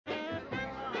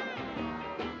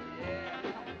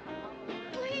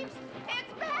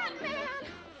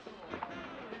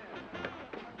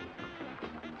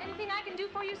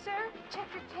you, sir? Check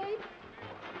your tape.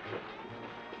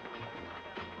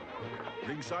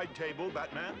 Ringside table,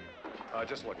 Batman?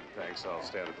 Just looking, thanks. I'll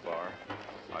stand at the bar.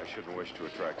 I shouldn't wish to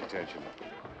attract attention.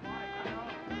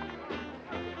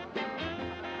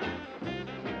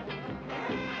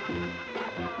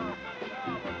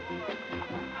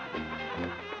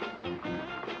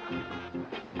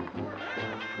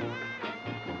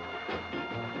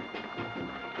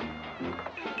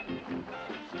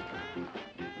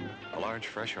 A large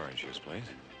fresh orange juice, please.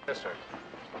 Yes, sir.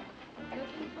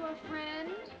 Looking for a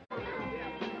friend?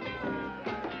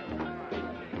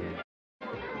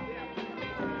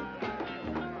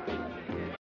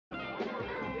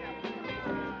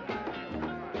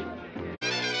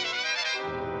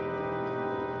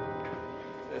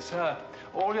 Sir,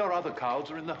 all your other cows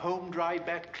are in the home dry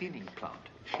bat cleaning plant.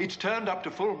 It's turned up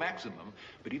to full maximum,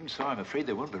 but even so, I'm afraid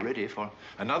they won't be ready for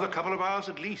another couple of hours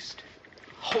at least.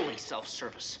 Holy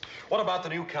self-service. What about the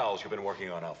new cows you've been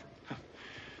working on, Alfred?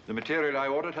 The material I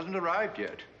ordered hasn't arrived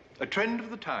yet. A trend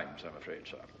of the times, I'm afraid,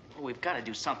 sir. Well, we've got to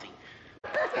do something.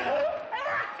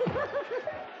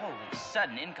 Holy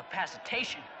sudden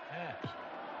incapacitation. Yes.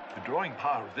 The drawing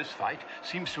power of this fight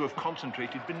seems to have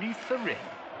concentrated beneath the ring.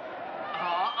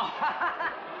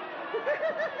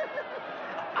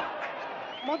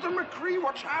 Mother McCree,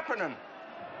 what's happening?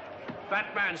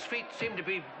 Batman's feet seem to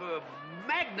be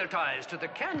magnetized to the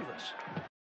canvas.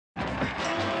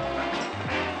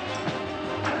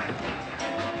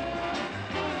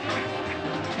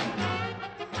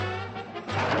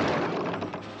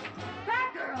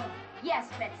 Batgirl! Yes,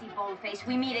 Betsy Boldface,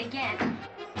 we meet again.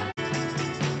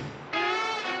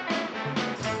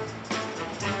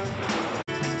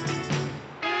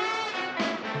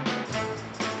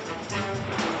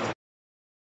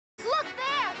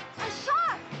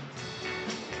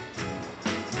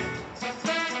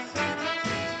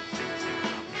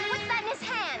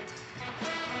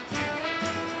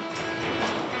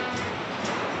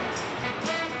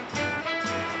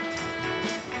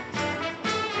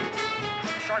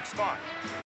 Shark's fine.